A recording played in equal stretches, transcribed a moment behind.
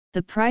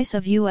The price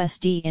of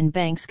USD in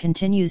banks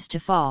continues to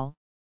fall,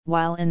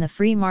 while in the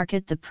free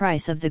market the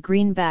price of the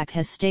greenback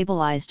has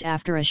stabilized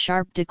after a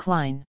sharp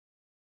decline.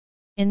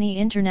 In the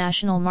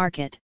international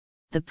market,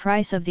 the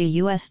price of the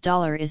US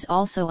dollar is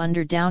also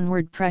under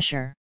downward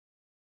pressure.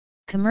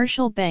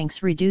 Commercial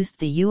banks reduced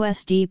the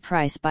USD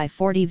price by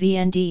 40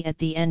 VND at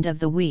the end of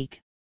the week.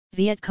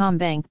 Vietcom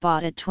Bank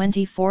bought at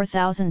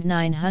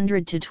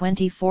 24,900 to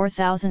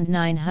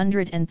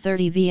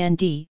 24,930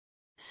 VND,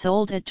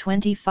 sold at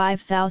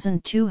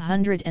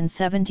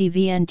 25,270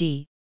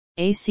 VND.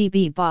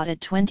 ACB bought at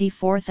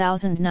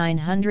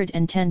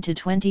 24,910 to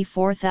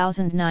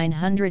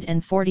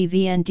 24,940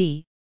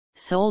 VND,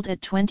 sold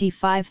at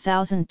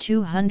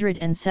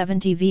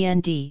 25,270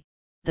 VND.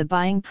 The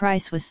buying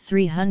price was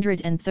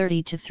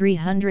 330 to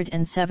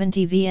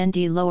 370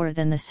 VND lower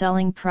than the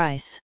selling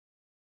price.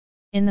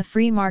 In the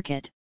free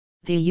market,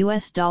 the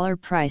US dollar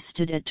price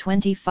stood at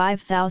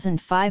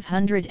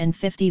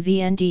 25,550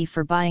 VND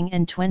for buying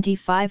and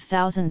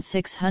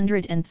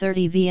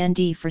 25,630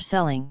 VND for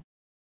selling.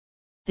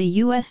 The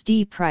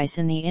USD price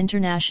in the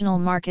international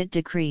market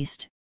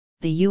decreased.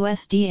 The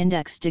USD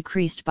index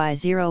decreased by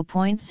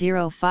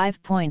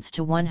 0.05 points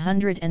to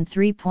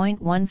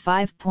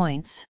 103.15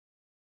 points.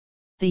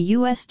 The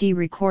USD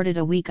recorded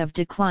a week of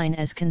decline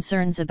as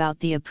concerns about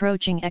the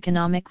approaching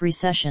economic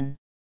recession.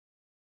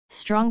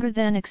 Stronger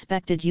than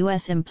expected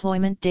U.S.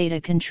 employment data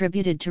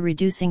contributed to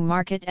reducing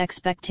market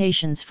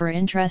expectations for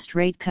interest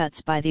rate cuts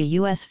by the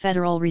U.S.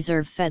 Federal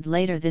Reserve Fed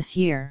later this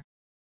year.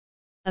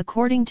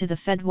 According to the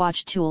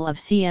FedWatch tool of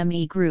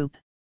CME Group,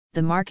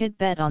 the market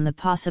bet on the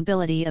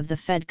possibility of the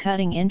Fed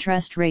cutting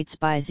interest rates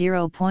by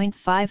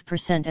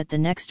 0.5% at the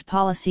next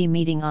policy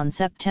meeting on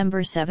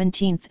September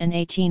 17 and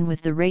 18,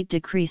 with the rate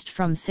decreased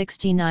from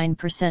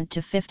 69%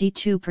 to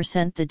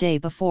 52% the day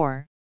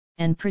before,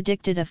 and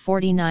predicted a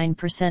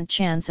 49%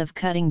 chance of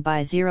cutting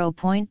by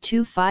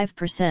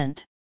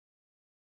 0.25%.